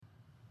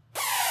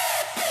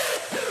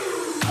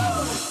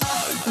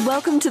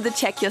Welcome to the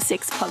Check Your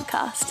Six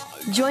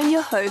podcast. Join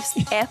your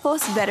hosts, Air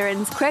Force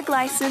veterans Craig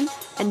Lyson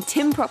and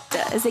Tim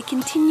Proctor, as they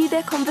continue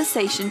their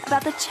conversation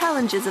about the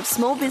challenges of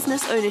small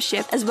business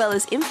ownership, as well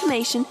as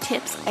information,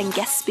 tips, and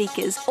guest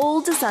speakers,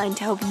 all designed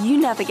to help you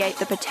navigate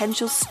the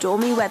potential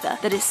stormy weather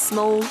that is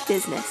small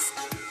business.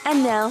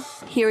 And now,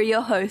 here are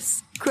your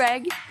hosts,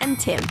 Craig and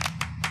Tim.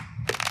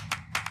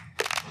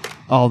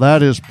 Oh,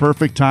 that is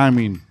perfect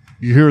timing.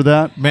 You hear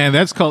that? Man,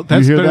 that's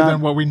better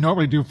than what we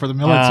normally do for the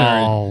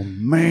military. Oh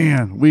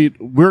man,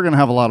 we're going to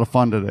have a lot of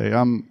fun today.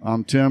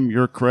 I'm Tim,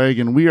 you're Craig,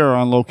 and we are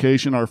on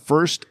location, our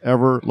first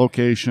ever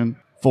location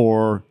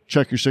for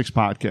Check Your Six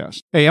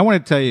podcast. Hey, I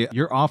want to tell you,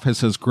 your office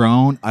has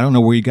grown. I don't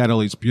know where you got all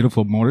these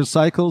beautiful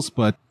motorcycles,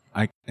 but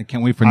I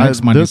can't wait for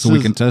next Monday so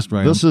we can test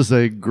ride This them. is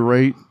a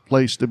great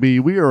place to be.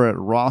 We are at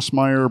Bruce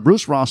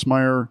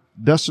Rossmeyer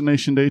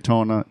Destination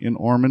Daytona in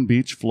Ormond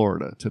Beach,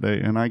 Florida today,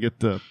 and I get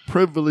the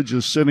privilege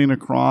of sitting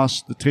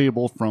across the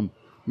table from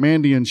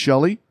Mandy and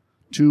Shelly,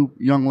 two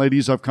young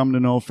ladies I've come to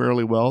know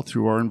fairly well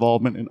through our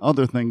involvement in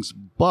other things.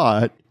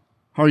 But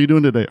how are you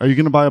doing today? Are you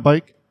going to buy a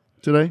bike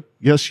today?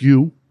 Yes,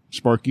 you,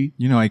 Sparky.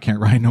 You know I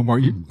can't ride no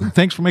more.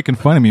 Thanks for making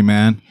fun of me,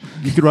 man.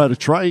 You could ride a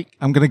trike.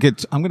 I'm gonna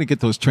get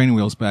those training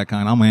wheels back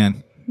on. Oh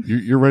man.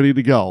 You're ready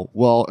to go.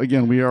 Well,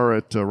 again, we are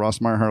at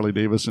Rossmeyer Harley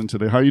Davidson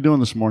today. How are you doing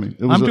this morning?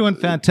 I'm doing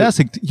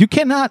fantastic. You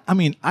cannot. I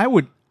mean, I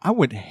would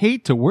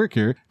hate to work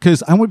here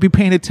because I would be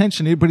paying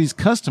attention to everybody's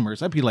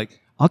customers. I'd be like,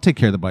 I'll take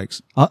care of the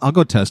bikes. I'll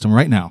go test them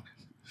right now.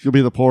 You'll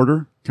be the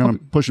porter, kind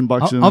of pushing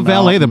bikes in. I'll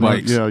valet the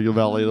bikes. bikes. Yeah, you'll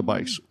valet the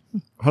bikes.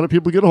 How do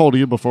people get a hold of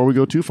you before we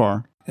go too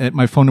far?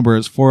 My phone number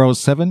is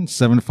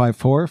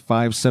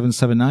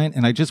 407-754-5779.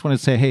 And I just want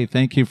to say, hey,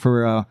 thank you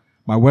for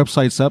my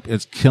website's up.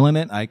 It's killing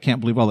it. I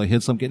can't believe all the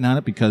hits I'm getting on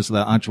it because of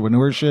the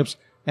entrepreneurships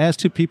as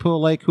to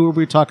people like who are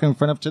we talking in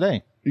front of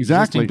today.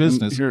 Exactly.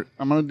 Business. Here,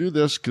 I'm going to do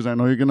this because I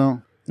know you're going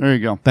to. There you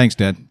go. Thanks,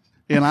 Dad.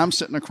 And I'm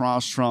sitting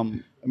across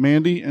from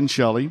Mandy and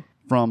Shelly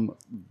from,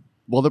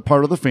 well, they're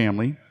part of the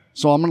family.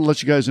 So I'm going to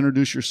let you guys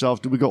introduce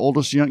yourself. Do we go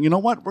oldest to young? You know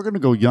what? We're going to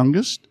go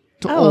youngest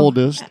to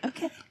oldest.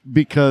 Okay.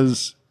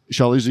 Because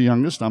Shelly's the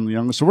youngest, I'm the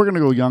youngest. So we're going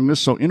to go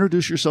youngest. So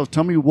introduce yourself.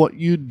 Tell me what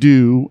you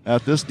do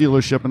at this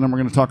dealership, and then we're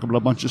going to talk about a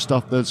bunch of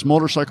stuff that's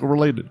motorcycle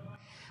related.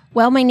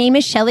 Well, my name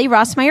is Shelly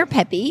Rossmeyer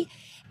Pepe,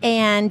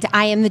 and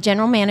I am the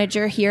general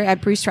manager here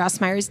at Bruce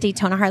Rossmeyer's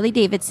Daytona Harley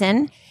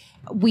Davidson.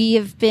 We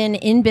have been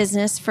in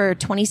business for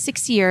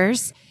 26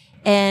 years,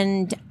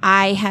 and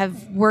I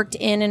have worked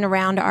in and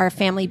around our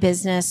family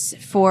business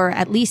for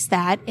at least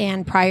that.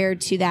 And prior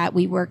to that,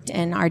 we worked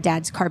in our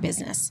dad's car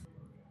business.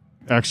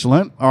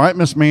 Excellent. All right,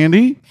 Miss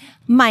Mandy.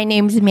 My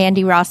name's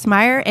Mandy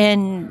Rossmeyer,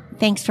 and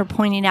thanks for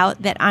pointing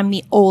out that I'm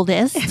the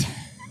oldest.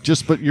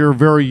 But you're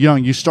very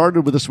young. You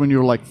started with this when you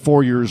were like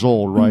 4 years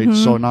old, right?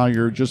 Mm-hmm. So now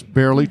you're just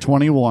barely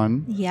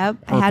 21.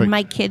 Yep. Perfect. I had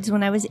my kids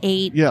when I was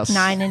 8, yes.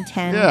 9, and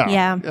 10.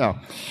 Yeah.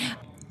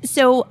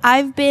 So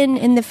I've been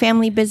in the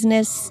family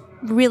business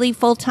really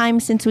full-time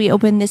since we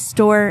opened this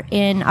store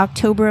in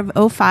October of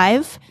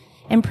 2005.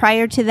 And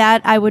prior to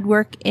that, I would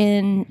work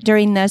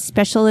during the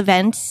special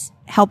events,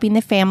 helping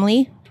the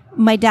family.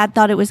 My dad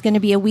thought it was going to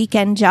be a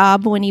weekend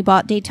job when he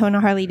bought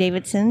Daytona Harley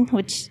Davidson,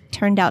 which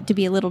turned out to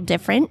be a little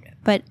different.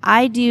 But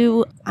I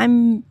do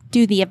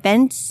the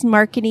events,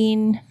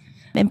 marketing,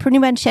 and pretty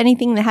much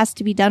anything that has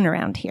to be done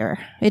around here.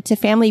 It's a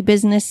family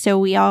business, so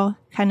we all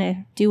kind of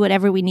do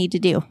whatever we need to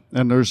do.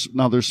 And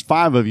there's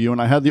 5 of you, and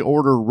I had the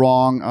order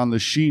wrong on the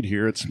sheet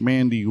here. It's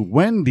Mandy,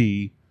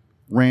 Wendy,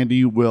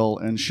 Randy, Will,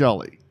 and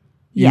Shelly.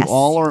 Yes. You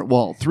all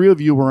are, 3 of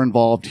you were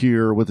involved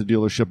here with the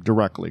dealership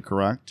directly,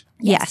 correct?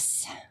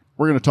 Yes.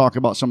 We're going to talk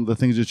about some of the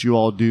things that you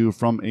all do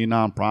from a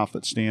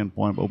nonprofit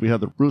standpoint, but we have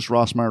the Bruce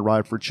Rossmeyer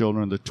Ride for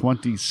Children, the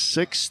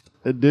 26th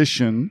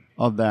edition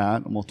of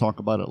that, and we'll talk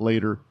about it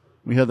later.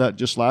 We had that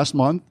just last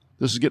month.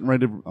 This is getting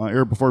ready to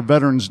air before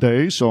Veterans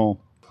Day, so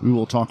we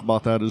will talk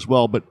about that as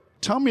well. But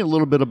tell me a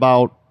little bit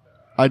about,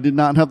 I did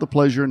not have the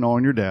pleasure of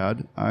knowing your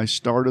dad. I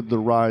started the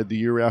ride the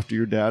year after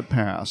your dad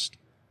passed,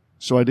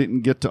 so I didn't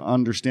get to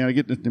understand. I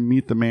get to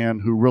meet the man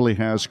who really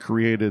has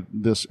created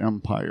this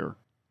empire.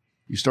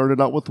 You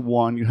started out with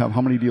 1. You have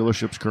how many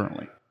dealerships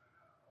currently?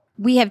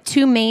 We have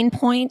 2 main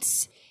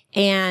points,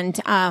 and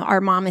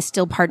our mom is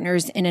still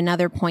partners in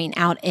another point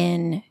out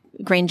in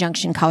Grand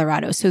Junction,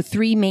 Colorado. So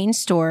 3 main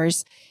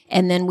stores,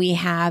 and then we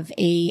have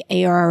a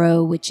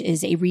ARO, which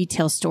is a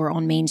retail store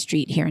on Main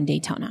Street here in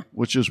Daytona.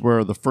 Which is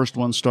where the first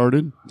one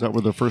started? Is that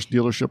where the first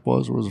dealership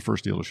was? Where was the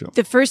first dealership?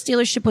 The first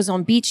dealership was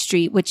on Beach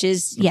Street, which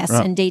is,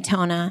 in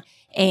Daytona.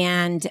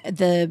 And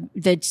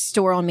the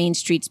store on Main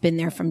Street's been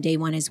there from day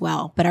one as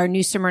well. But our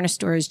new Smyrna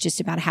store is just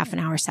about a half an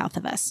hour south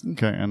of us.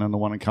 Okay, and then the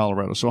one in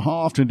Colorado. So how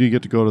often do you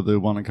get to go to the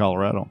one in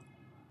Colorado?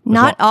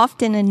 Not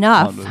often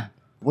enough.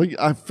 Well,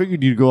 I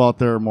figured you'd go out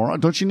there more.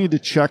 Don't you need to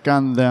check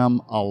on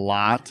them a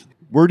lot?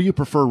 Where do you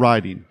prefer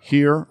riding,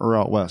 here or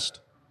out west?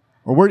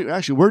 Or where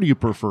do you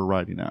prefer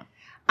riding at?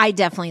 I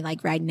definitely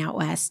like riding out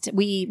west.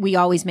 We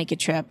always make a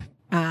trip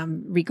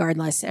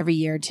regardless every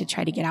year to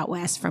try to get out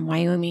west from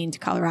Wyoming to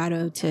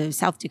Colorado to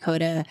South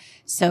Dakota.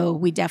 So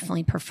we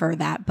definitely prefer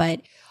that.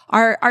 But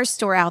our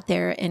store out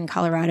there in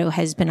Colorado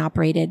has been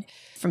operated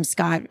from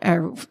Scott,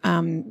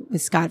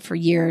 with Scott for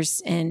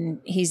years, and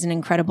he's an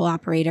incredible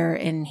operator,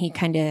 and he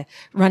kind of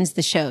runs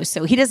the show.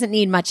 So he doesn't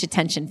need much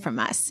attention from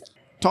us.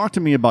 Talk to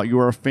me about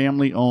your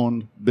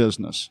family-owned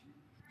business.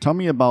 Tell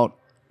me about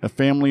a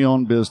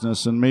family-owned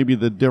business and maybe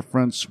the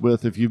difference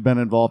with if you've been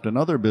involved in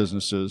other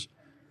businesses.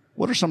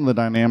 What are some of the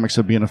dynamics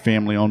of being a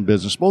family-owned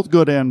business, both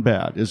good and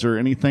bad? Is there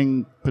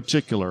anything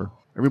particular?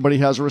 Everybody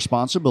has a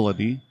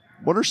responsibility.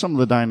 What are some of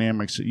the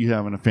dynamics that you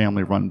have in a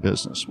family-run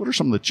business? What are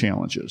some of the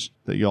challenges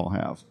that you all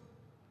have?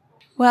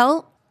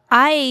 Well,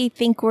 I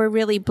think we're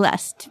really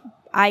blessed.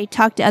 I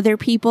talk to other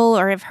people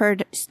or have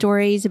heard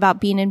stories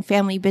about being in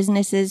family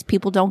businesses.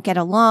 People don't get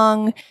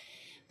along.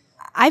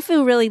 I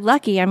feel really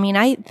lucky. I mean,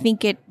 I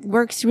think it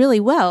works really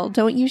well.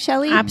 Don't you,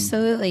 Shelley?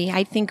 Absolutely.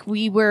 I think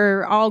we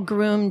were all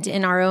groomed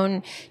in our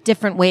own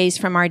different ways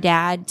from our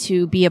dad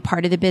to be a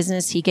part of the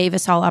business. He gave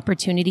us all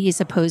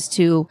opportunities opposed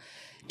to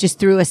just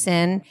threw us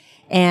in.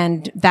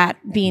 And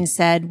that being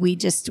said,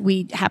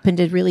 we happen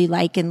to really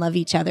like and love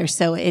each other.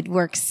 So it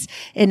works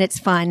and it's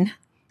fun.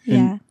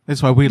 Yeah.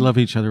 That's why we love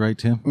each other, right,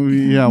 Tim?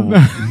 Yeah,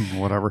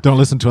 whatever. Don't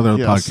listen to other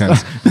Yes.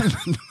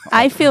 podcasts.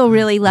 I feel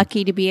really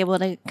lucky to be able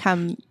to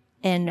come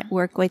and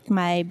work with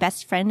my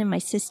best friend and my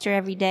sister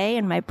every day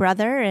and my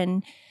brother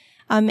and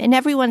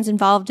everyone's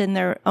involved in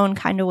their own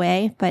kind of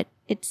way. But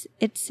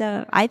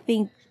I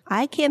think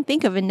I can't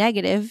think of a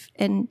negative.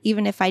 And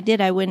even if I did,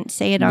 I wouldn't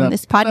say it on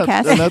this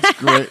podcast. That's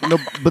great. No,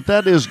 but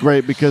that is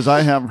great because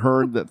I have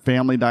heard that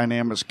family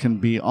dynamics can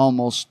be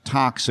almost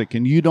toxic,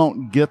 and you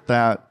don't get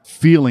that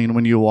feeling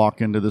when you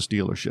walk into this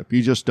dealership.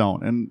 You just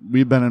don't. And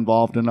we've been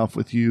involved enough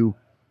with you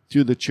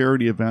through the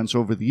charity events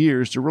over the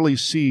years to really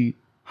see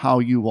how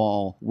you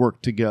all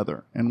work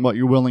together and what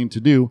you're willing to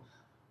do.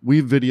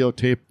 We've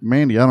videotaped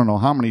Mandy, I don't know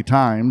how many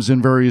times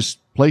in various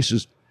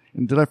places.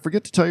 And did I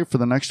forget to tell you for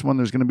the next one,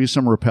 there's going to be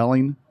some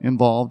rappelling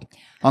involved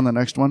on the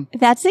next one?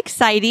 That's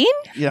exciting.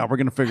 Yeah, we're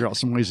going to figure out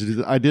some ways to do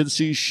that. I did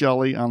see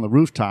Shelley on the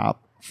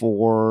rooftop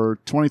for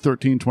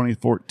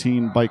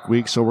 2013-2014 Bike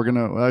Week. So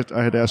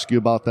I had asked you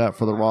about that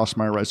for the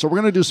Rossmeyer ride. So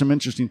we're going to do some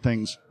interesting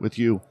things with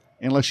you,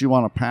 unless you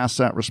want to pass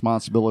that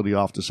responsibility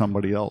off to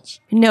somebody else.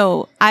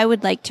 No, I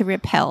would like to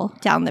rappel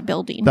down the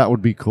building. That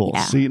would be cool.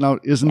 Yeah. See, now,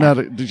 isn't that,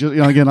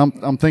 again,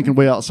 I'm thinking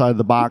way outside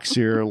the box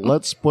here.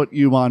 Let's put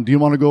you on. Do you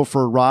want to go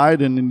for a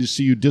ride and then you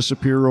see you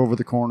disappear over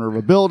the corner of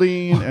a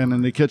building and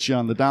then they catch you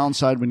on the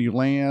downside when you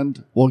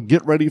land? Well,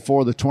 get ready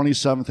for the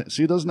 27th.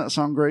 See, doesn't that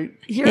sound great?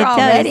 You're It all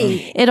does.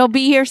 ready. It'll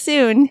be here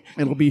soon.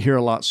 It'll be here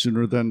a lot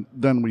sooner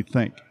than we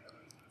think.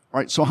 All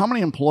right. So how many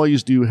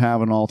employees do you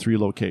have in all three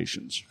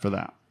locations for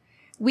that?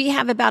 We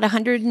have about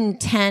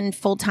 110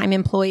 full-time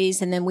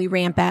employees, and then we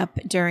ramp up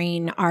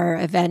during our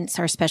events,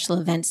 our special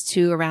events,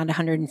 to around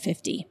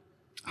 150.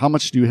 How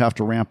much do you have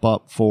to ramp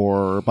up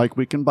for Bike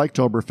Week and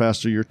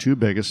Biketoberfest are your two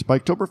biggest?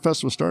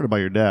 Biketoberfest was started by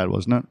your dad,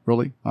 wasn't it?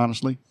 Really?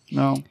 Honestly?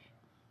 No?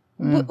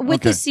 With okay.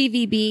 the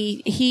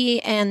CVB,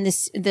 he and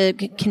the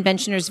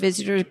Conventioners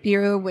Visitors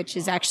Bureau, which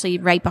is actually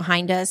right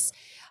behind us,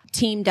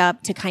 teamed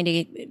up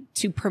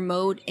to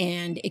promote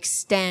and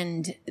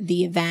extend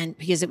the event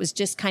because it was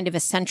just kind of a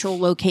central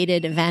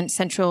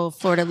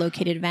Florida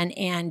located event.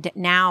 And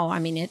now, I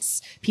mean,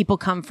 it's people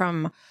come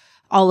from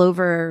all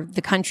over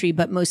the country,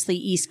 but mostly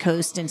East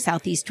Coast and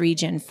Southeast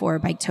region for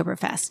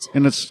Biketoberfest.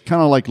 And it's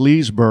kind of like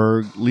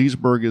Leesburg.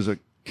 Leesburg is a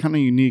kind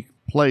of unique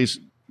place.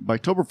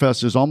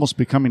 Biketoberfest is almost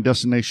becoming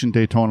Destination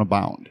Daytona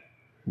bound.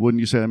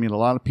 Wouldn't you say? I mean, a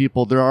lot of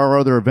people, there are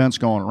other events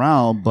going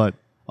around, but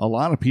a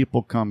lot of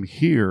people come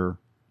here.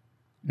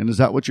 And is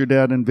that what your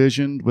dad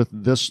envisioned with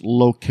this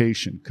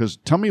location? Because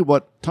tell me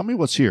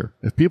what's here.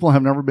 If people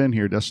have never been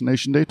here,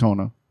 Destination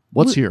Daytona,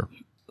 what's here?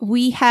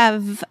 We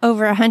have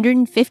over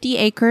 150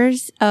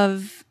 acres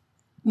of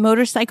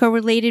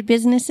motorcycle-related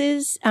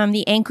businesses,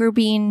 the anchor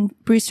being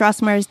Bruce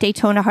Rossmeyer's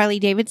Daytona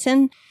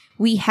Harley-Davidson.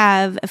 We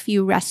have a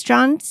few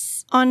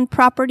restaurants on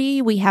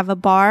property. We have a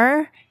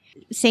bar,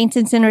 Saints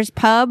and Sinners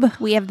Pub.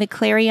 We have the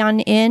Clarion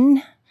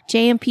Inn,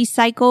 JMP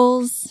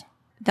Cycles,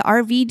 the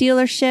RV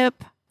dealership.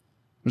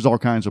 There's all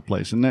kinds of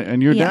places.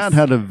 And your Yes. dad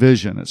had a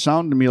vision. It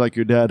sounded to me like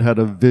your dad had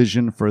a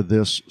vision for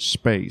this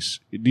space.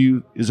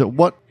 Is it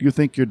what you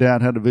think your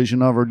dad had a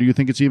vision of, or do you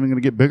think it's even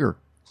going to get bigger?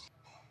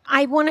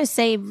 I want to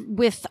say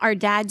with our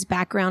dad's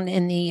background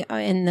in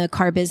the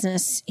car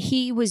business,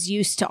 he was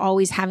used to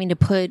always having to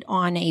put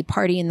on a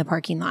party in the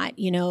parking lot.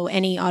 You know,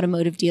 any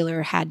automotive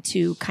dealer had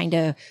to kind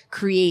of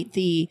create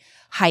the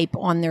hype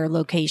on their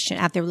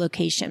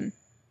location.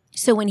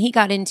 So when he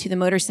got into the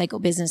motorcycle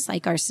business,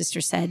 like our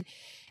sister said,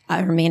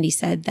 or Mandy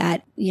said,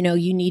 that, you know,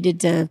 you needed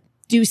to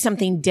do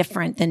something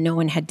different than no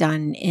one had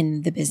done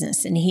in the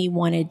business. And he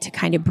wanted to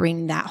kind of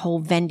bring that whole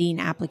vending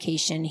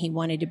application. He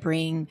wanted to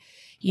bring,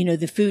 you know,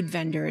 the food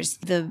vendors,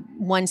 the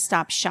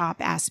one-stop shop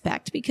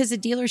aspect, because a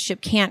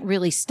dealership can't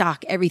really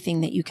stock everything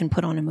that you can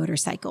put on a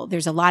motorcycle.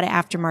 There's a lot of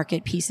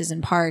aftermarket pieces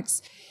and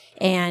parts.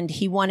 And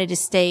he wanted to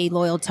stay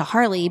loyal to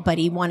Harley, but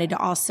he wanted to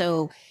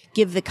also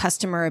give the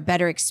customer a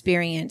better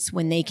experience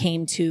when they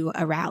came to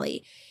a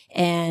rally.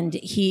 And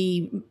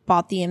he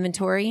bought the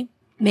inventory,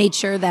 made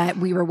sure that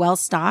we were well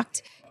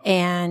stocked,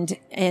 and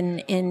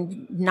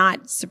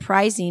not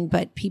surprising,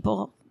 but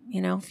people,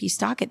 if you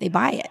stock it, they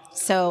buy it.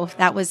 So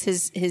that was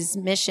his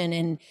mission.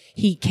 And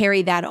he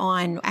carried that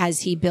on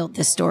as he built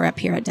the store up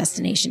here at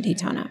Destination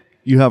Daytona.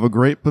 You have a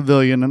great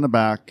pavilion in the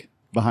back,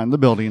 behind the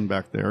building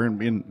back there,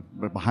 and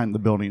behind the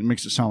building, it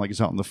makes it sound like it's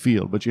out in the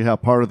field, but you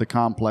have part of the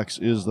complex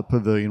is the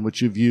pavilion,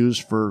 which you've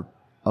used for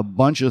a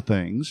bunch of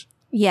things.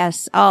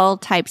 Yes, all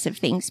types of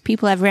things.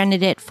 People have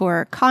rented it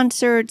for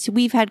concerts.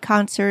 We've had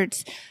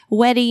concerts,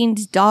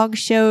 weddings, dog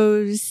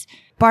shows,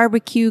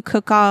 barbecue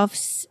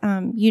cook-offs,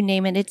 you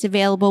name it. It's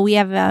available. We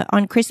have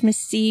on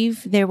Christmas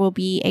Eve, there will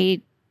be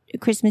a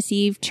Christmas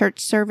Eve church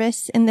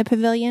service in the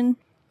pavilion.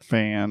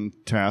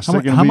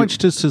 Fantastic. How much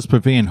does this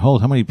pavilion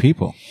hold? How many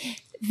people?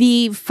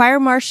 The fire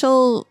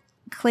marshal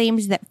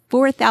claims that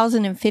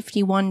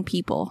 4,051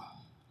 people.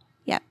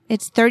 Yeah,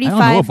 it's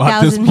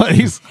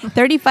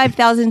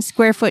 35,000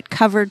 square foot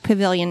covered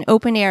pavilion,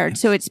 open air.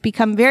 So it's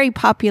become very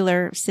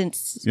popular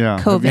since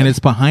COVID. And it's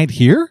behind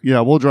here?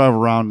 Yeah, we'll drive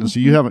around and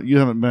see. You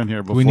haven't been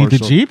here before. Do we need the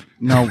Jeep?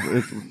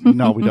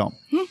 No, we don't.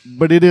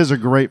 But it is a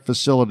great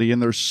facility,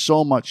 and there's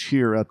so much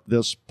here at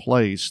this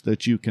place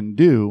that you can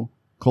do.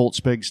 Colt's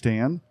Pig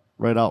Stand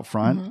right out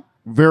front.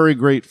 Mm-hmm. Very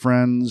great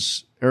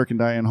friends, Eric and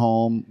Diane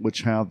Holm,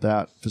 which have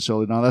that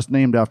facility. Now, that's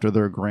named after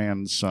their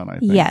grandson, I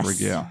think. Yes.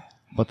 Yeah.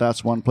 But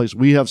that's one place.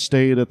 We have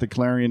stayed at the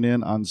Clarion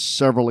Inn on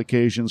several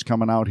occasions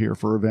coming out here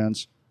for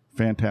events.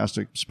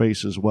 Fantastic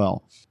space as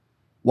well.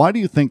 Why do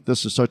you think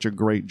this is such a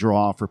great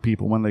draw for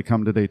people when they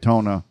come to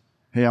Daytona?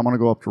 Hey, I want to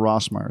go up to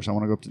Rossmeyer's. I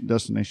want to go up to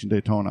Destination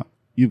Daytona.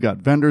 You've got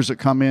vendors that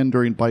come in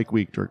during Bike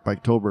Week, during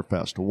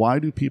Biketoberfest. Why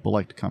do people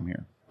like to come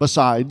here?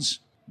 Besides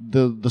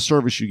the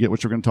service you get,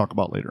 which we're going to talk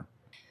about later.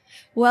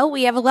 Well,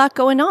 we have a lot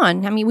going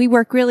on. I mean, we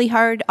work really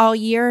hard all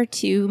year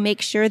to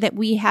make sure that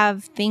we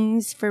have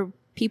things for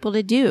people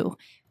to do.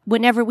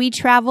 Whenever we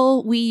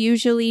travel, we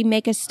usually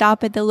make a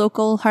stop at the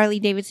local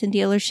Harley-Davidson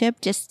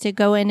dealership just to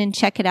go in and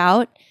check it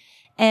out.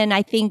 And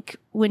I think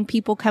when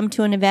people come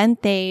to an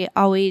event, they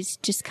always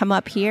just come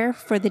up here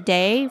for the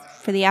day,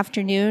 for the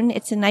afternoon.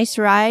 It's a nice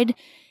ride.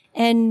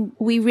 And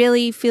we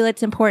really feel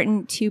it's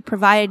important to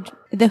provide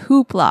the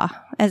hoopla,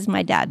 as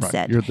my dad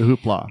said. You're at the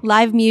hoopla.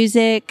 Live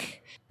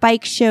music,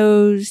 bike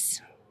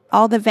shows,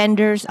 all the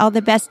vendors, all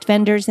the best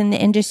vendors in the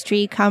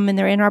industry come and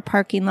they're in our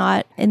parking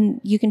lot and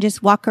you can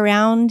just walk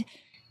around.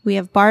 We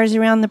have bars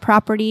around the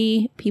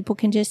property. People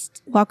can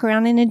just walk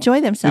around and enjoy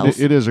themselves.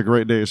 It is a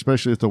great day,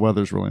 especially if the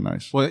weather's really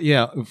nice. Well,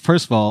 yeah.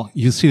 First of all,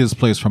 you see this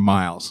place for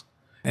miles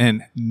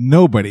and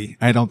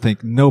I don't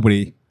think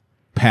nobody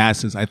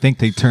passes. I think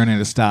they turn in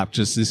to stop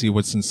just to see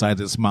what's inside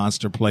this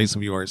monster place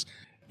of yours.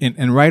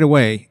 And right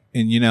away,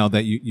 and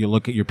that you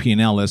look at your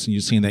P&L list and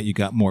you're seeing that you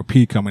got more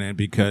P coming in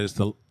because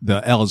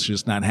the L is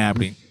just not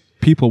happening.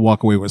 People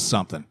walk away with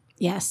something.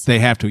 Yes. They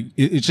have to.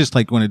 It's just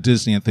like going to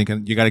Disney and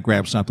thinking you got to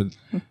grab something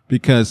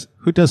because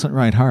who doesn't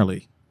ride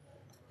Harley?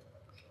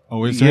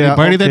 Oh, is there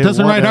anybody that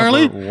doesn't ride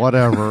Harley?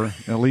 Whatever.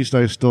 At least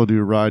I still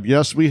do ride.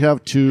 Yes, we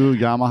have 2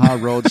 Yamaha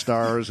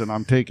Roadstars, and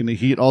I'm taking the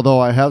heat. Although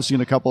I have seen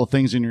a couple of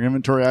things in your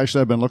inventory.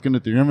 Actually, I've been looking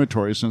at your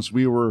inventory since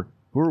we were.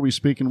 Who were we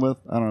speaking with?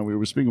 I don't know. We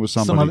were speaking with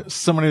somebody.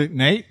 Somebody,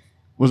 Nate?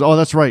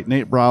 That's right.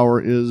 Nate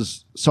Brower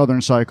is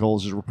Southern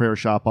Cycles, his repair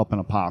shop up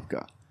in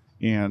Apopka.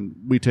 And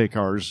we take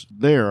ours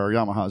there, our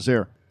Yamahas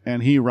there.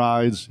 And he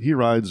rides 2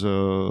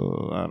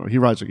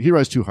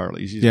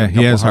 Harleys. He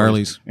has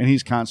Harleys. And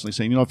he's constantly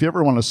saying, if you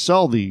ever want to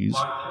sell these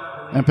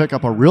and pick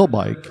up a real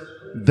bike,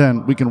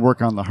 then we can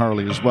work on the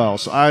Harley as well.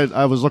 So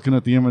I was looking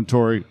at the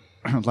inventory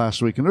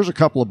last week, and there's a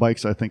couple of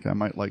bikes I think I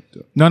might like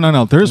to.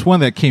 No. There's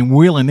one that came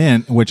wheeling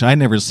in, which I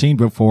never seen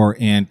before,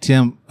 and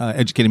Tim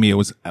educated me it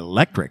was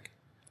electric.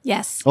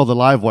 Yes. Oh, the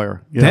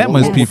Livewire. Yeah, that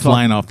must be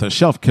flying off the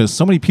shelf because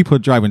so many people are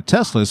driving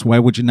Teslas. Why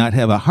would you not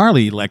have a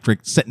Harley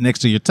electric sitting next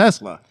to your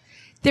Tesla?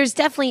 There's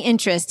definitely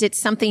interest. It's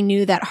something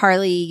new that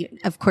Harley,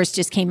 of course,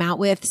 just came out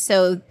with.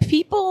 So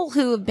people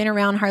who have been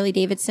around Harley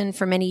Davidson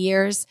for many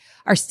years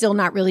are still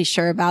not really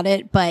sure about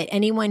it. But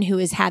anyone who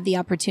has had the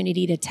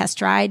opportunity to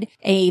test ride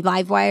a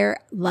Livewire,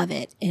 love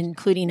it,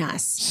 including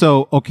us.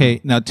 So, okay.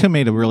 Now, Tim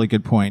made a really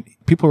good point.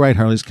 People ride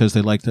Harleys because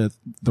they like the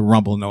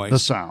rumble noise.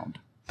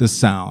 The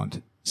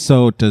sound.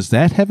 So does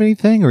that have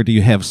anything, or do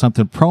you have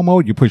something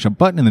promo? You push a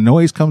button and the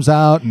noise comes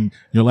out and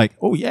you're like,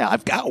 oh yeah,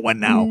 I've got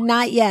one now.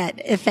 Not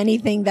yet. If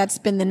anything, that's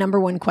been the number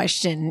one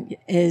question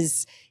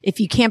is if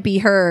you can't be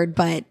heard,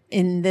 but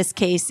in this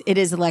case, it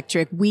is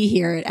electric. We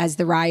hear it as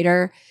the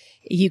rider.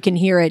 You can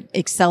hear it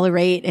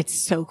accelerate. It's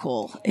so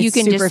cool. It's you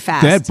can super just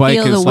fast. That bike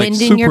feel is the like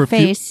wind in your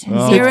face. 0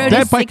 to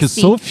that bike 60. is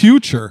so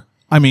future.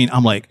 I mean,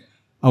 I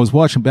was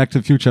watching Back to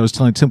the Future. I was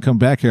telling Tim, come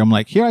back here. I'm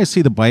like, here I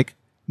see the bike.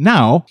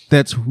 now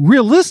that's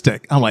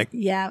realistic. I'm like,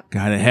 Yeah.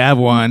 gotta have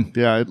one.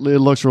 Yeah, it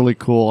looks really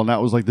cool, and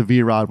that was like the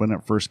V-Rod when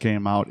it first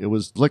came out. It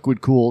was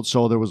liquid cooled,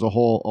 so there was a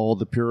whole. Oh,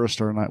 the purists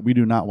are not. We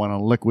do not want a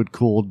liquid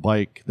cooled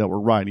bike that we're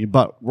riding.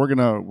 But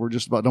we're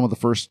just about done with the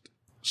first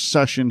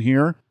session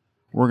here.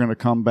 We're gonna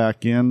come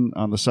back in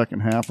on the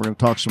second half. We're gonna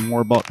talk some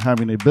more about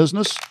having a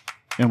business,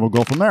 and we'll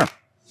go from there.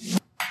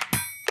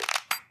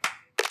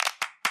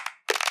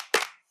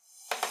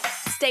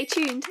 Stay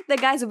tuned. The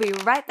guys will be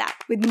right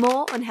back with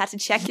more on how to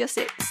check your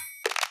six.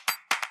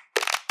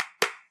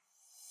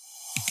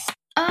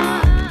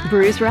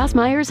 Bruce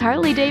Rossmeyer's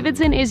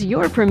Harley-Davidson is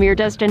your premier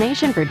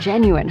destination for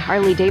genuine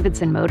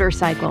Harley-Davidson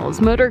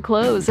motorcycles, motor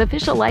clothes,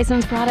 official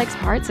licensed products,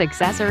 parts,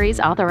 accessories,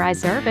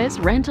 authorized service,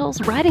 rentals,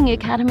 riding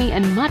academy,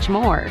 and much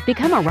more.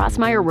 Become a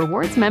Rossmeyer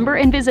Rewards member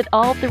and visit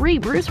all 3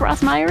 Bruce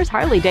Rossmeyer's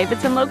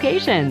Harley-Davidson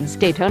locations.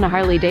 Daytona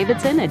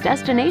Harley-Davidson at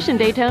Destination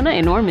Daytona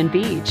in Ormond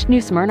Beach,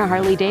 New Smyrna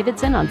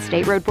Harley-Davidson on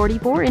State Road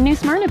 44 in New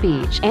Smyrna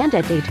Beach, and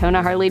at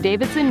Daytona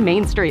Harley-Davidson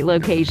Main Street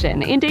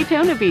location in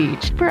Daytona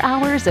Beach. For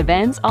hours,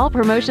 events, all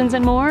promotions,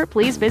 and more,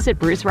 please visit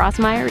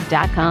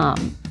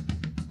BruceRossmeyer.com.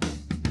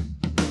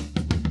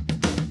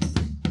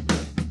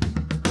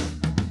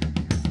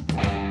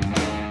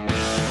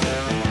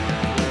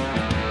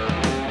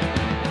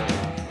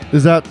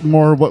 Is that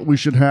more what we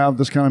should have?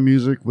 This kind of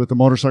music with the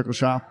motorcycle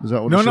shop? Is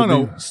that what? it should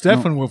No. be?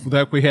 Stefan,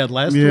 that we had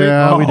last week.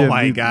 Yeah, Oh we did.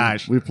 my we,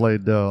 gosh. we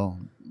played.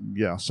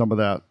 Some of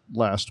that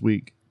last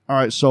week. All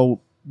right,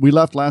 so we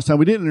left last time.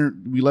 We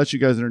let you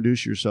guys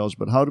introduce yourselves,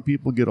 but how do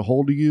people get a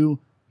hold of you?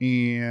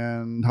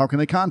 And how can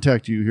they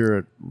contact you here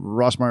at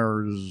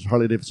Rossmeyer's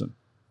Harley-Davidson?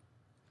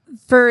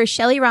 For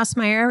Shelly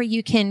Rossmeyer,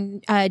 you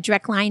can,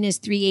 direct line is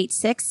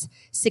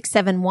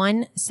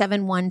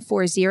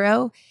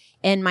 386-671-7140.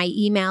 And my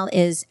email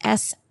is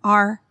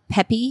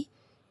srpeppy,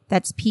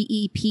 that's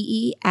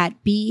P-E-P-E,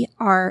 at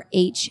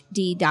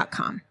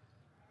brhd.com.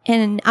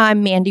 And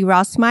I'm Mandy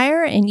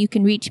Rossmeyer, and you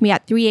can reach me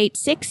at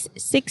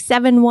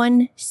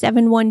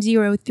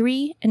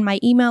 386-671-7103. And my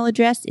email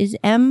address is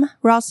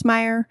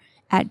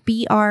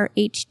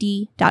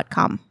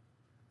mrossmeyer@brhd.com.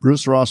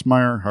 Bruce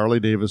Rossmeyer,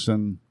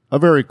 Harley-Davidson, a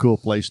very cool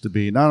place to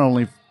be. Not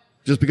only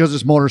just because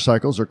its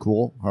motorcycles are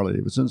cool,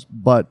 Harley-Davidsons,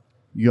 but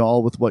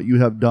y'all with what you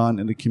have done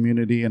in the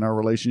community and our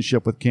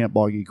relationship with Camp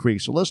Boggy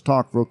Creek. So let's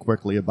talk real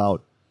quickly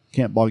about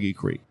Camp Boggy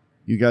Creek.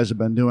 You guys have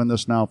been doing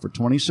this now for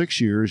 26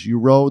 years. You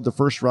rode the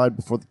first ride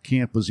before the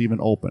camp was even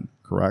open,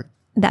 correct?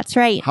 That's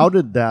right. How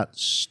did that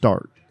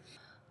start?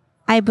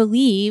 I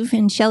believe,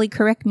 and Shelley,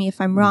 correct me if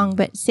I'm wrong,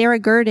 but Sarah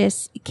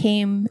Gertis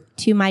came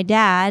to my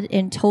dad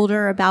and told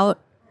her about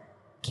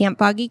Camp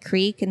Boggy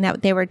Creek and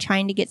that they were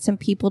trying to get some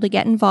people to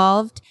get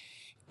involved.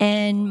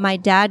 And my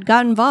dad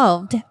got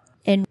involved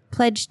and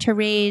pledged to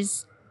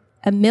raise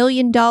 $1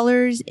 million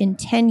in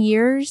 10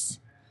 years.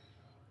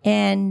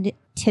 And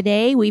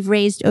today we've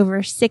raised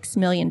over $6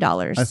 million.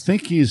 I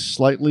think he's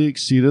slightly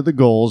exceeded the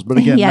goals, but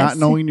again, Yes. not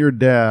knowing your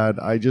dad,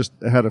 I just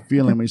had a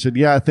feeling when he said,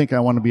 yeah, I think I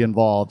want to be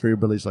involved.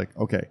 Everybody's like,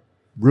 okay,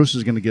 Bruce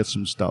is going to get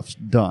some stuff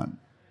done.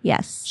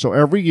 Yes. So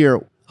every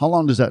year, how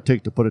long does that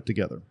take to put it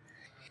together?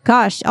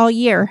 Gosh, all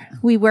year.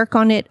 We work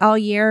on it all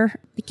year.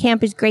 The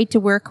camp is great to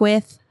work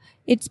with.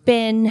 It's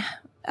been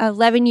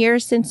 11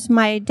 years since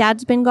my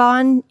dad's been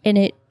gone, and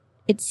it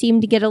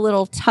seemed to get a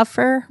little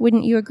tougher.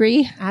 Wouldn't you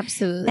agree?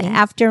 Absolutely.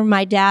 After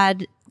my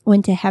dad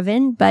went to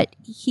heaven, but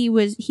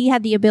he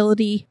had the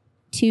ability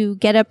to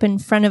get up in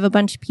front of a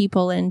bunch of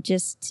people and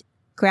just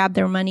grab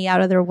their money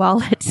out of their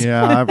wallets.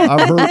 Yeah,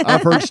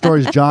 I've heard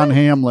stories. John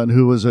Hamlin,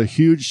 who was a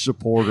huge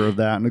supporter of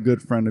that and a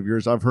good friend of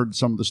yours, I've heard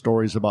some of the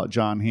stories about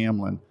John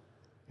Hamlin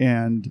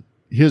and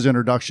his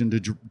introduction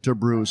to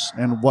Bruce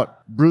and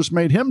what Bruce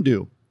made him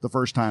do the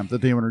first time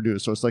that they were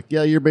introduced. So it's like,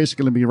 yeah, you're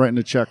basically going to be writing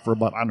a check for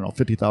about, I don't know,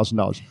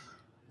 $50,000.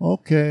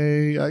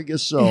 Okay, I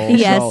guess so.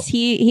 Yes, So,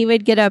 he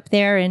would get up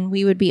there and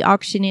we would be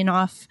auctioning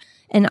off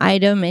an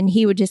item and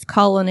he would just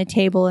call on a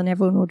table and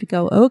everyone would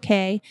go,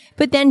 okay.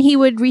 But then he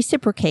would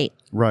reciprocate.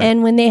 Right.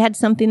 And when they had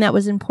something that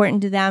was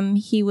important to them,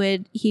 he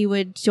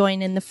would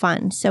join in the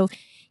fun. So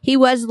he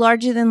was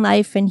larger than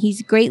life and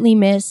he's greatly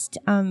missed.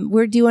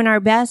 We're doing our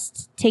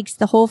best, takes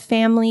the whole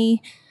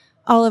family,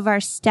 all of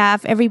our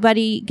staff,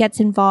 everybody gets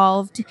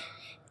involved.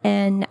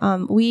 And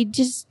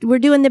we're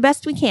doing the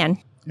best we can.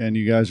 and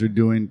you guys are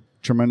doing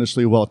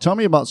tremendously well. Tell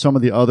me about some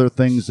of the other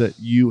things that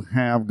you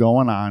have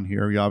going on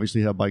here. You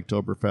obviously have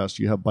Biketoberfest,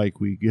 you have Bike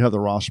Week, you have the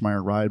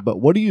Rossmeyer Ride, but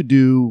what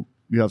do?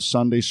 You have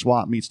Sunday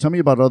swap meets. Tell me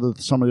about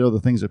some of the other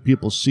things that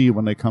people see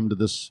when they come to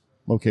this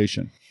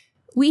location.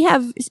 We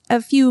have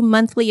a few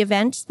monthly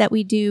events that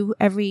we do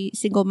every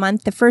single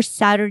month. The first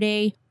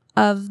Saturday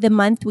of the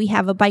month, we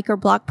have a biker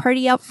block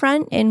party out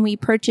front, and we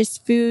purchase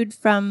food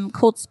from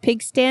Colt's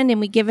Pig Stand and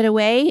we give it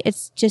away.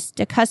 It's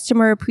just a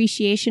customer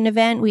appreciation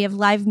event. We have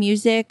live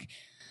music.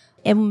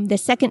 And the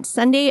second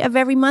Sunday of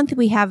every month,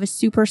 we have a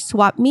super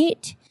swap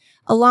meet,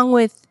 along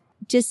with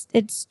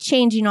it's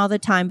changing all the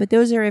time, but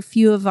those are a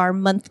few of our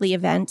monthly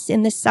events.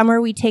 In the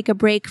summer, we take a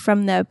break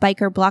from the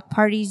biker block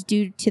parties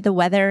due to the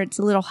weather. It's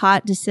a little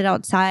hot to sit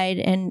outside,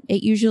 and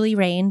it usually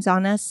rains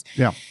on us.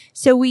 Yeah.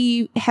 So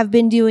we have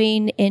been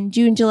doing in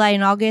June, July,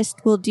 and August,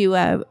 we'll do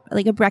a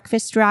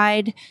breakfast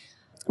ride.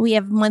 We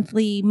have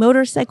monthly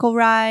motorcycle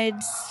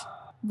rides.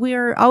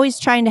 We're always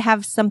trying to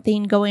have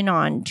something going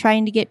on,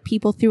 trying to get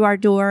people through our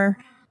door,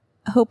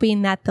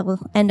 hoping that they'll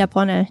end up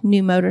on a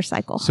new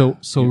motorcycle. So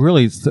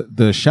really,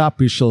 the shop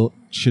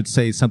should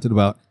say something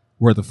about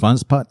where the fun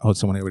spot. Oh,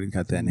 someone already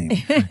got that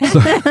name.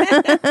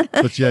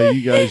 But yeah,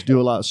 you guys do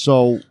a lot.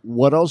 So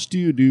what else do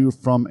you do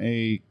from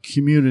a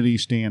community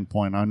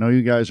standpoint? I know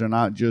you guys you're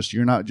not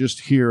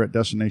just here at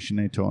Destination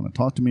Daytona.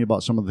 Talk to me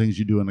about some of the things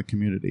you do in the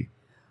community.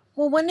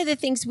 Well, one of the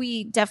things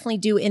we definitely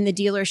do in the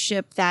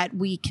dealership that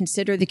we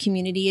consider the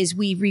community is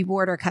we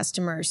reward our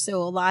customers.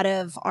 So a lot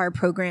of our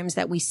programs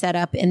that we set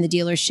up in the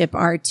dealership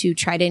are to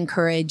try to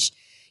encourage,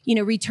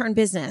 return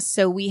business.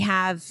 So we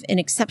have an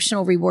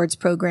exceptional rewards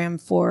program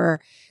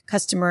for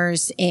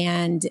customers.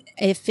 And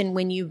if and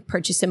when you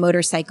purchase a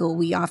motorcycle,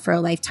 we offer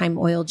a lifetime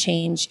oil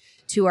change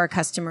to our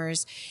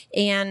customers.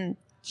 And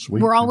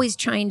Sweet. We're always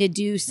trying to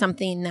do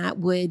something that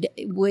would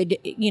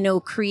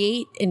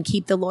create and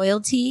keep the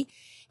loyalty.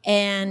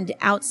 And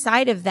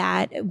outside of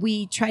that,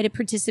 we try to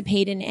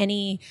participate in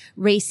any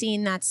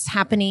racing that's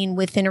happening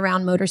within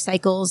around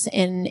motorcycles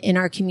in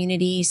our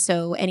community.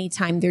 So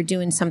anytime they're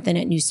doing something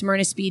at New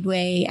Smyrna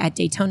Speedway, at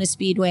Daytona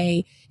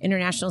Speedway,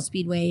 International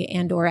Speedway,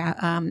 and or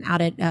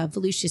out at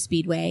Volusia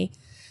Speedway,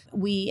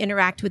 we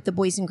interact with the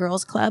Boys and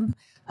Girls Club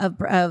of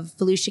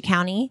Volusia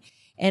County.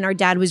 And our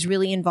dad was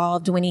really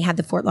involved when he had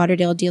the Fort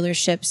Lauderdale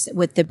dealerships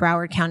with the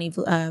Broward County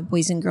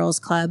Boys and Girls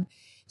Club.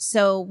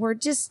 So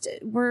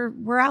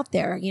we're out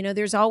there.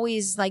 There's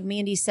always, like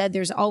Mandy said,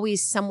 there's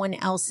always someone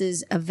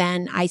else's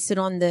event. I sit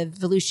on the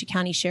Volusia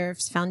County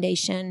Sheriff's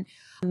Foundation.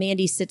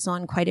 Mandy sits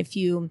on quite a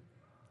few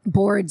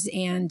boards,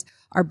 and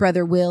our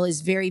brother Will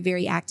is very,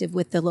 very active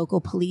with the local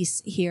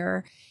police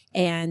here.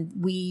 And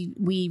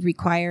we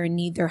require and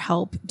need their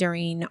help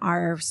during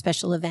our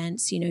special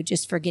events,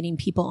 just for getting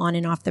people on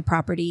and off the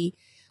property.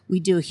 We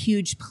do a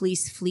huge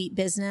police fleet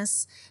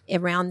business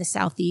around the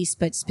Southeast,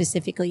 but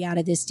specifically out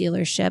of this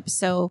dealership.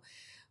 So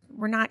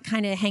we're not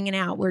kind of hanging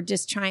out. We're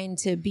just trying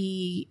to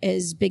be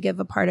as big of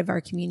a part of our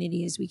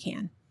community as we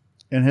can.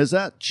 And has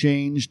that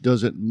changed?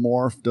 Does it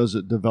morph? Does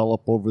it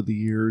develop over the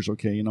years?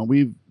 Okay,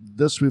 we've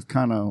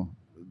kind of,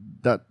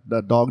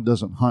 that dog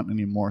doesn't hunt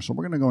anymore. So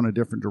we're going to go in a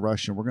different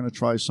direction. We're going to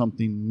try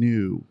something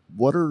new.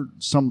 What are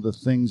some of the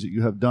things that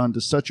you have done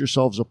to set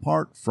yourselves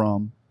apart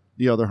from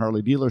the other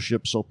Harley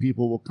dealerships, so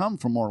people will come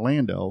from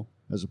Orlando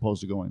as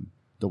opposed to going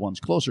the ones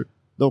closer?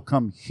 They'll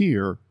come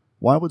here.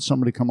 Why would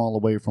somebody come all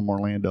the way from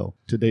Orlando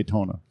to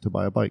Daytona to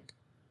buy a bike?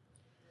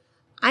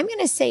 I'm going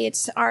to say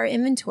it's our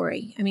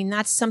inventory. I mean,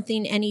 that's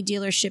something any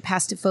dealership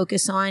has to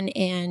focus on.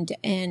 And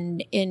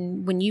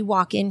when you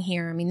walk in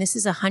here, I mean, this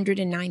is a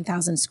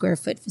 109,000 square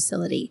foot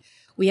facility.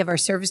 We have our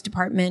service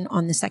department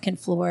on the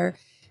second floor.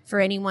 For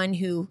anyone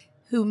who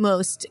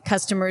most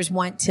customers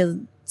want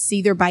to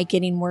see their bike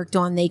getting worked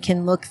on, they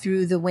can look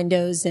through the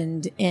windows,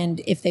 and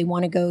if they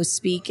want to go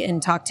speak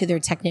and talk to their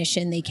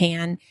technician, they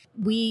can.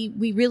 We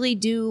really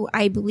do,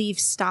 I believe,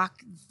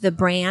 stock the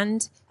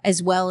brand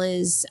as well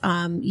as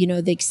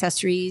the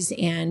accessories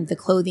and the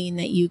clothing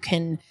that you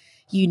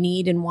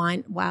need and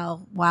want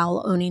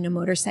while owning a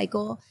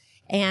motorcycle.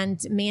 And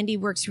Mandy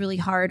works really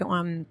hard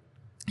on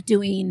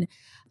doing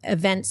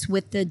events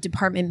with the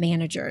department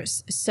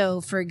managers. So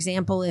for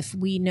example, if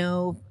we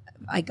know,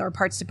 like, our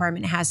parts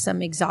department has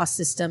some exhaust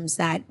systems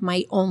that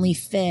might only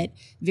fit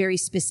very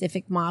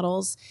specific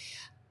models,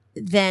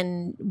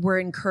 then we're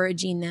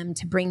encouraging them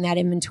to bring that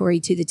inventory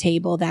to the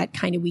table that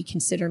kind of we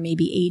consider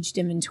maybe aged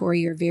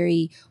inventory or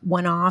very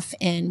one-off,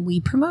 and we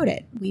promote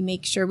it. We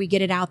make sure we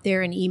get it out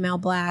there in email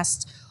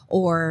blast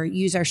or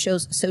use our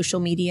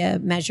social media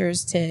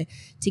measures to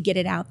get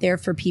it out there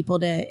for people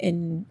to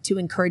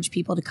encourage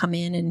people to come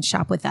in and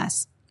shop with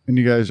us. And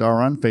you guys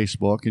are on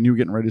Facebook, and you were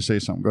getting ready to say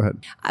something. Go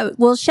ahead.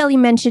 Well, Shelley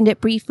mentioned it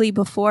briefly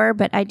before,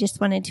 but I just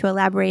wanted to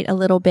elaborate a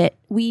little bit.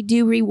 We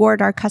do reward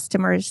our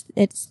customers.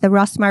 It's the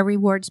Rossmeyer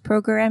Rewards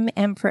program,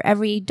 and for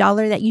every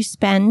 $1 that you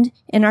spend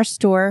in our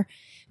store,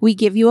 we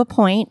give you a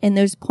point, and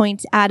those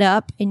points add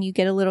up, and you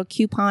get a little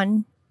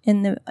coupon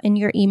in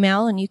your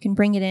email, and you can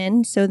bring it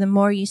in. So the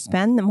more you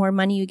spend, the more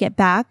money you get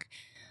back.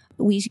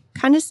 We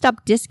kind of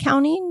stopped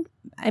discounting.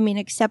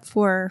 Except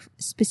for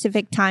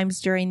specific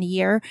times during the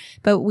year,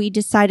 but we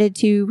decided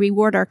to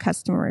reward our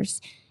customers.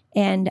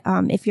 And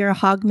if you're a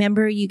HOG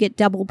member, you get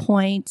double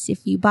points.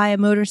 If you buy a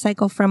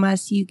motorcycle from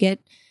us, you get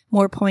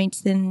more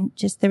points than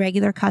just the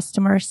regular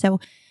customer.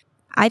 So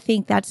I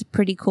think that's a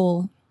pretty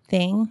cool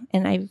thing.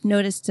 And I've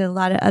noticed a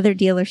lot of other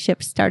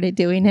dealerships started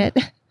doing it.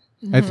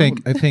 I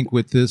think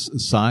with this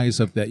size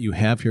of that you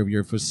have here of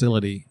your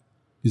facility,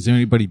 is there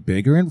anybody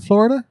bigger in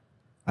Florida?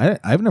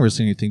 I've never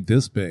seen anything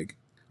this big.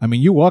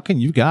 You walk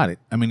in, you got it.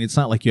 It's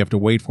not like you have to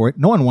wait for it.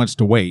 No one wants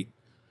to wait.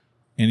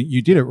 And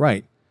you did it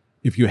right.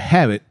 If you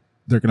have it,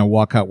 they're going to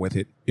walk out with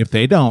it. If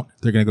they don't,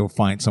 they're going to go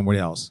find somebody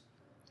else.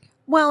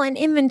 Well, and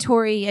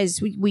inventory,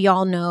 as we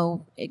all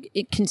know,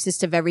 it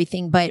consists of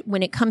everything. But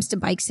when it comes to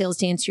bike sales,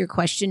 to answer your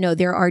question, no,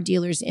 there are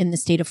dealers in the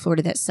state of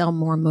Florida that sell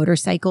more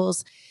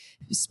motorcycles,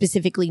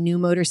 specifically new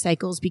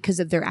motorcycles, because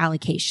of their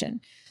allocation.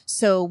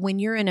 So when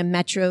you're in a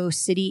metro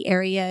city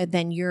area,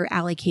 then you're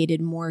allocated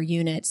more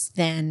units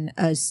than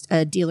a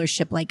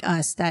dealership like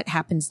us that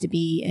happens to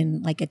be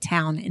in like a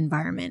town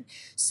environment.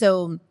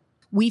 So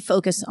we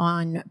focus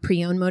on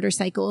pre-owned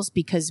motorcycles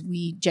because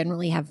we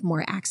generally have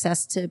more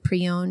access to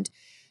pre-owned.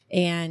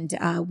 And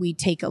we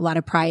take a lot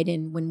of pride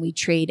in when we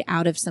trade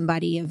out of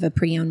somebody of a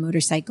pre-owned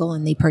motorcycle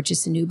and they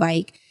purchase a new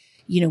bike.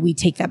 You know, we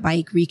take that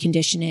bike,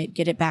 recondition it,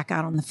 get it back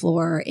out on the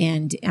floor.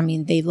 And I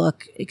mean, they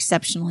look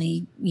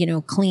exceptionally,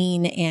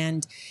 clean,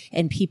 and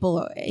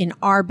people in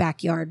our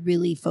backyard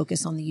really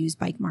focus on the used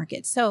bike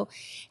market. So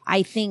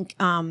I think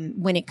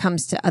when it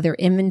comes to other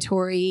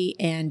inventory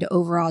and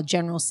overall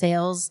general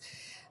sales,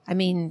 I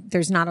mean,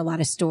 there's not a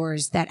lot of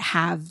stores that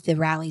have the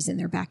rallies in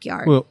their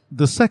backyard. Well,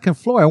 the second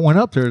floor, I went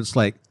up there. It's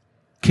like,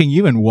 can you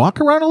even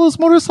walk around all those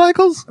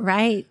motorcycles?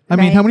 Right. I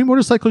mean, how many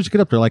motorcycles you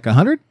get up there? Like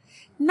 100?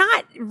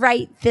 Not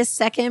right this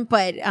second,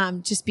 but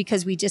just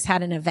because we just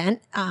had an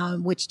event,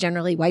 which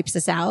generally wipes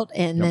us out,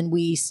 and then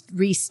we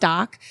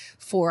restock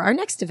for our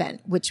next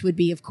event, which would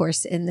be, of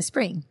course, in the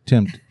spring.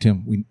 Tim,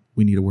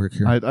 we need to work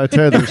here. I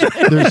tell you,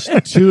 there's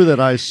two that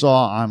I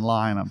saw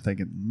online. I'm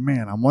thinking,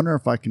 man, I wonder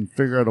if I can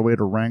figure out a way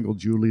to wrangle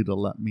Julie to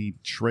let me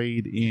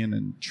trade in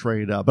and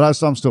trade out.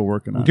 But I'm still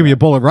working on We'll it. give you a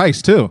bowl of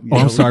rice, too. Oh,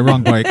 I'm sorry,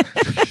 wrong bike.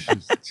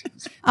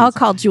 I'll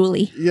call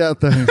Julie. Yeah,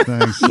 thanks.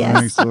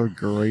 Thanks. So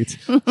great.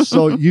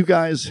 So you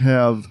guys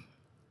have,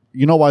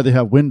 you know why they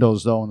have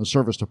windows, though, in the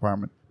service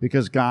department?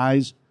 Because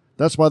guys,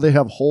 that's why they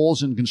have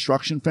holes in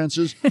construction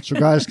fences. So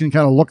guys can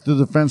kind of look through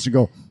the fence and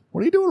go,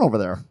 what are you doing over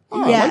there?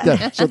 Oh, I like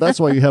that. So that's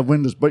why you have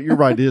windows. But you're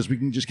right, we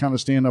can just kind of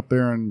stand up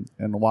there and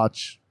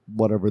watch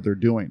whatever they're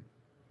doing.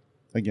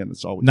 Again,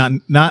 it's always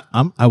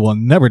I will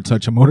never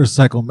touch a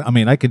motorcycle. I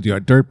mean, I could do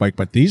a dirt bike,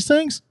 but these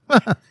things,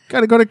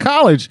 got to go to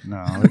college.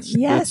 No,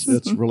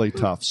 it's really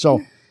tough.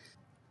 So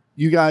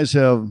you guys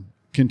have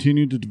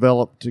continued to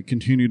develop, to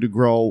continue to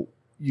grow.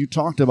 You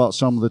talked about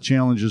some of the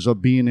challenges of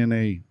being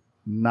in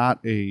not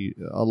a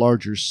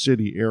larger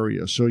city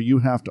area. So you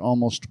have to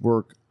almost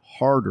work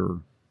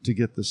harder to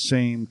get the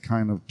same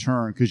kind of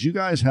turn, because you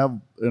guys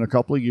have, in a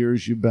couple of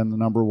years, you've been the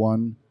number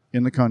one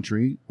in the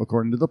country,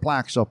 according to the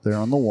plaques up there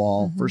on the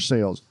wall for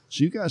sales.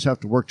 So you guys have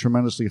to work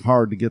tremendously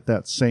hard to get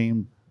that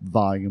same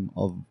volume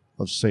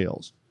of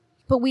sales.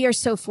 But we are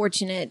so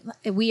fortunate.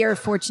 We are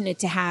fortunate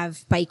to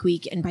have Bike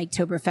Week and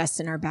Biketoberfest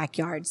in our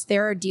backyards.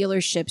 There are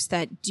dealerships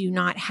that do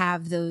not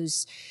have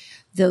those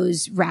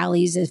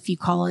rallies, if you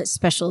call it,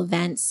 special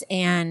events,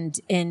 and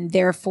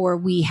therefore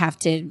we have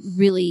to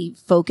really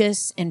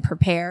focus and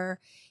prepare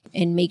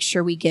and make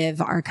sure we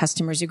give our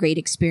customers a great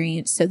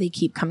experience so they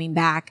keep coming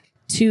back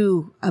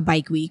to a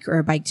Bike Week or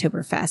a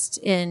Biketoberfest.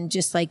 And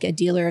just like a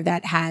dealer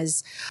that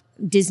has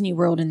Disney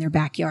World in their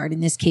backyard,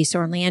 in this case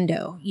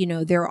Orlando,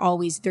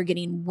 they're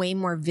getting way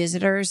more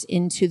visitors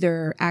into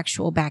their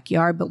actual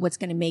backyard. But what's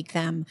going to make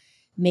them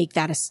make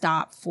that a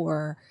stop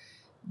for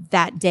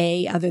that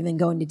day other than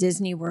going to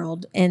Disney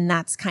World? And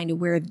that's kind of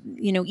where,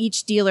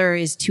 each dealer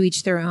is to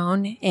each their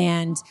own.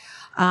 And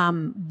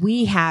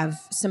we have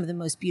some of the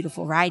most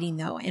beautiful riding,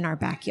 though, in our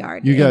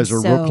backyard. You guys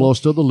are real close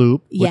to the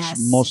Loop, which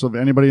yes. most of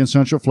anybody in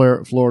Central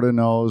Florida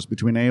knows,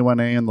 between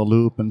A1A and the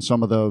Loop, and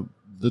some of the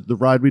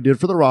ride we did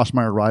for the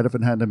Rossmeyer ride, if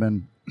it hadn't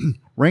been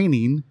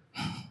raining.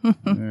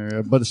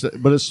 But it's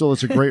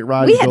a great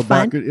ride. We to had go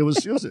fun. back. It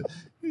was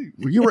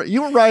you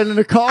were riding in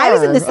a car. I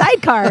was in the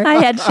sidecar. I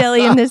had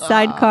Shelly in the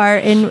sidecar,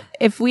 and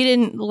if we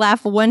didn't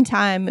laugh one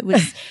time, it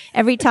was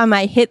every time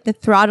I hit the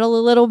throttle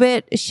a little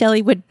bit,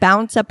 Shelly would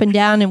bounce up and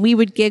down, and we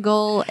would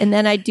giggle, and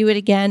then I'd do it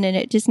again, and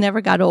it just never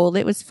got old.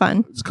 It was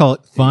fun. Let's call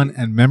it fun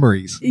and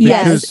memories.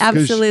 Yes, 'Cause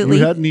absolutely.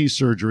 You had knee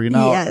surgery.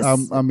 Now,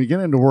 Yes. I'm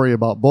beginning to worry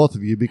about both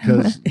of you,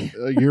 because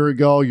a year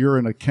ago, you're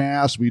in a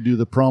cast. We do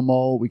the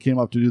promo. We came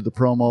up to do the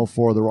promo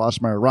for the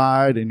Rossmeyer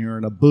ride, and you're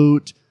in a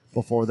boot.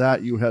 Before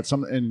that, you had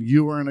some, and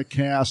you were in a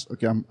cast.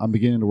 Okay, I'm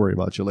beginning to worry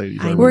about you ladies.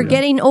 I We're really am.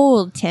 getting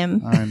old,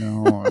 Tim. I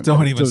know.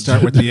 Don't even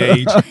start with the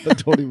age.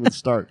 Don't even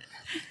start.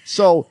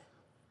 So,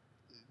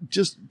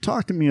 just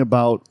talk to me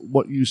about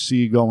what you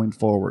see going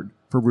forward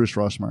for Bruce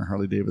Rossmeyer,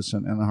 Harley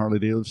Davidson, and the Harley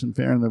Davidson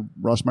and the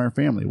Rossmeyer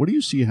family. What do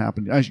you see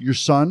happening? Your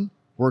son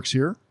works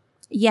here.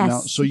 Yes, Now,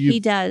 so he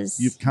does.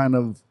 You've kind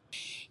of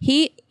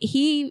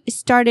He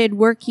started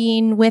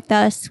working with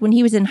us when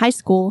he was in high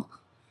school.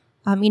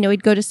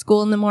 He'd go to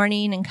school in the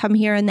morning and come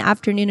here in the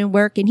afternoon and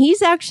work. And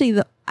he's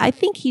actually I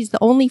think he's the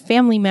only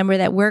family member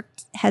that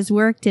has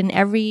worked in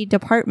every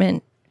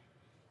department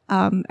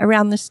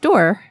around the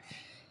store.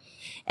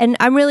 And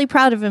I'm really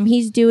proud of him.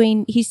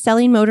 He's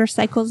selling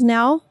motorcycles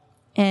now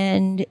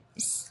and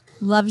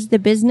loves the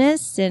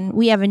business. And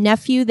we have a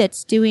nephew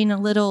that's doing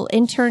a little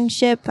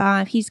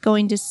internship. He's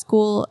going to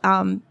school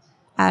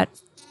at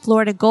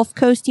Florida Gulf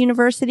Coast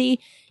University.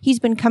 He's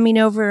been coming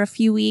over a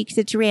few weeks.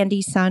 It's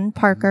Randy's son,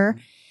 Parker.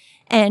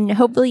 and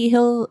hopefully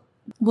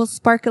will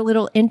spark a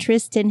little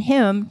interest in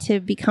him to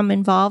become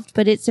involved.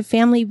 But it's a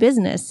family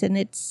business, and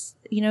it's,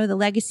 the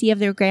legacy of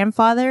their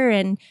grandfather.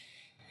 And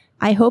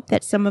I hope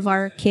that some of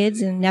our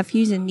kids and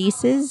nephews and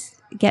nieces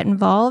get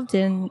involved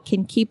and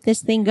can keep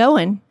this thing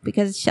going,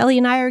 because Shelly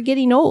and I are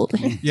getting old.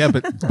 Yeah,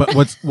 but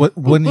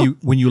when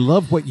you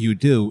love what you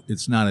do,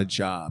 it's not a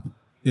job.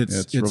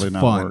 It's really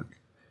not fun. work.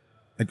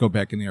 I'd go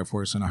back in the Air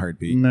Force in a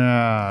heartbeat.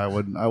 Nah, I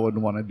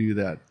wouldn't want to do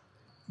that.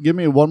 Give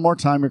me one more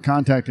time your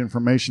contact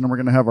information, and we're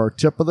going to have our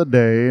tip of the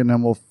day, and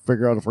then we'll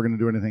figure out if we're going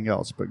to do anything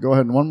else. But go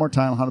ahead and one more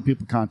time, how do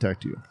people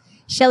contact you?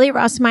 Shelly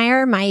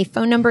Rossmeyer. My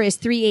phone number is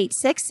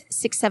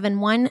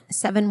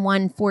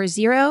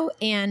 386-671-7140.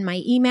 And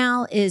my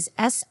email is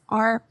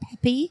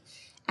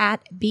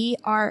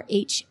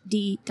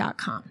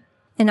srpeppy@brhd.com.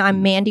 And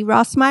I'm Mandy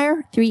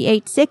Rossmeyer,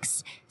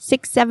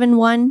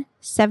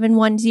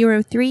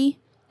 386-671-7103,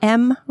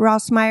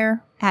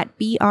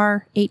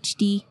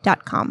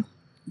 mrossmeyer@brhd.com.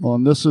 Well,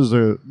 and this is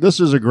a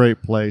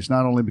great place,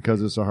 not only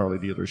because it's a Harley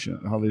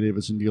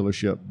Davidson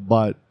dealership,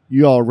 but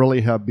you all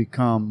really have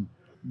become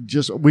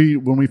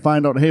when we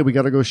find out, hey, we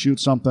got to go shoot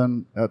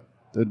something at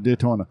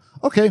Daytona.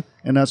 Okay.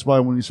 And that's why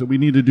when we said we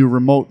need to do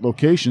remote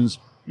locations,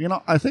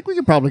 I think we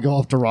could probably go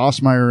off to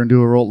Rossmeyer and do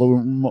a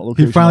remote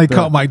location. He finally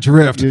caught my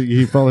drift.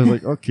 He probably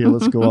like, okay,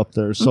 let's go up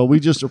there. So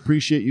we just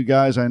appreciate you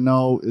guys. I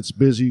know it's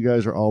busy. You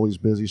guys are always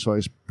busy. So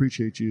I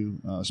appreciate you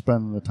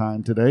spending the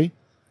time today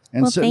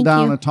and sitting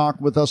down and talk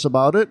with us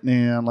about it.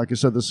 And like I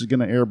said, this is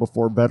going to air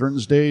before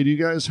Veterans Day. Do you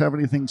guys have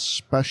anything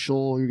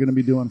special you're going to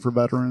be doing for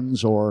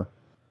veterans, or?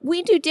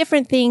 We do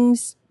different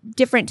things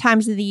different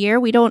times of the year.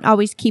 We don't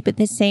always keep it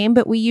the same,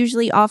 but we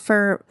usually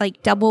offer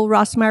like double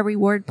Rossmeyer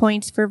reward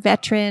points for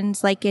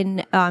veterans, like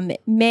in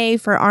May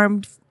for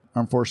Armed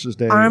Forces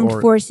Day,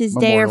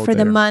 or for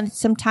the Day. month.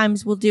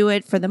 Sometimes we'll do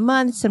it for the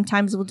month.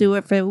 Sometimes we'll do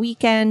it for the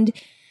weekend.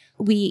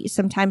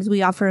 Sometimes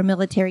we offer a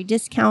military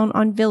discount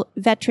on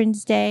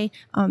Veterans Day.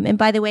 And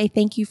by the way,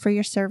 thank you for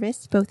your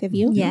service, both of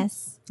you.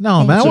 Yes.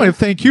 No, man, I want to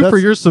thank you for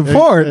your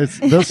support. I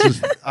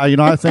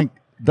think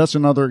that's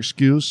another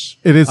excuse.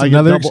 It is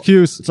another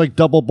excuse. It's like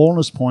double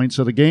bonus points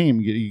at a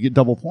game. You get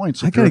double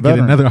points. I got to get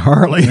another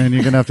Harley. And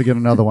you're going to have to get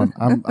another one.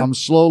 I'm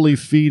slowly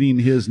feeding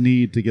his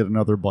need to get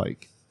another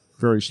bike.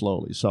 Very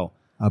slowly. So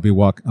I'll be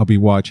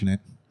watching it.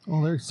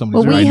 Oh, there's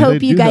somebody. Well, we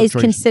hope you guys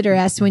consider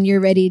us when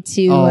you're ready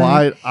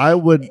to.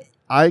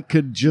 I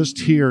could just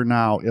hear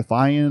now if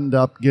I end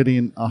up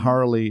getting a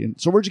Harley. And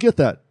so where'd you get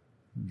that?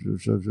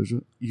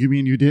 You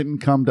mean you didn't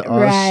come to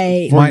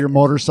us for your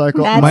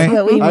motorcycle? That's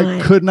what we want.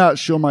 I could not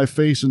show my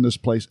face in this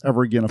place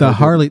ever again.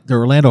 The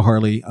Orlando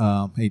Harley,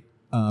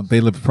 they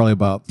live probably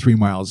about 3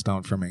 miles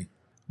down from me.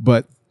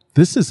 But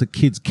this is a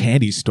kid's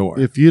candy store.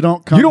 If you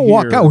don't come, you don't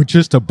walk out with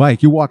just a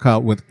bike. You walk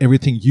out with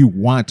everything you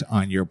want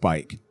on your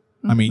bike.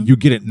 Mm-hmm. I mean, you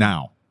get it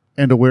now.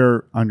 And to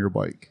wear on your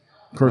bike.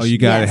 Of course, you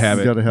got to have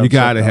it. You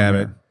got to have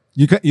it.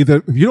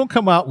 If you don't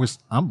come out with,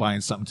 I'm buying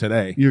something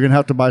today. You're going to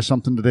have to buy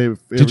something today.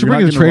 Did you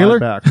bring a trailer?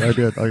 Back. I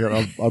did.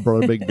 I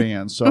brought a big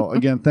van. So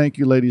again, thank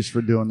you ladies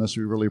for doing this.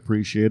 We really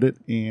appreciate it.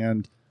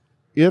 And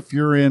if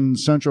you're in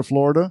Central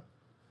Florida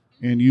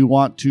and you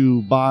want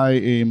to buy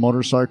a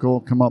motorcycle,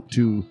 come up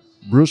to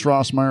Bruce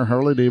Rossmeyer,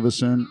 Harley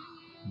Davidson,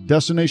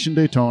 Destination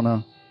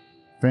Daytona.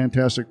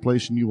 Fantastic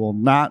place, and you will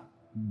not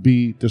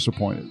be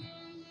disappointed.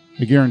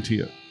 I guarantee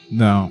it.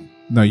 No,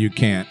 you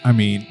can't. I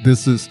mean,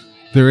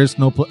 there is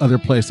no other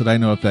place that I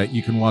know of that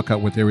you can walk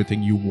out with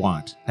everything you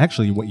want.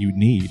 Actually, what you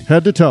need.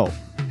 Head to toe.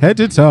 Head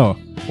to toe.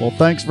 Well,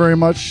 thanks very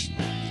much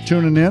for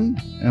tuning in,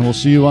 and we'll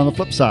see you on the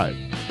flip side.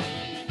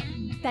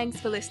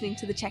 Thanks for listening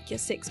to the Check Your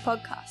Six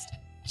podcast.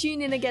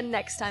 Tune in again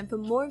next time for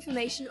more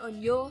information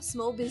on your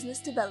small business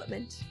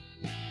development.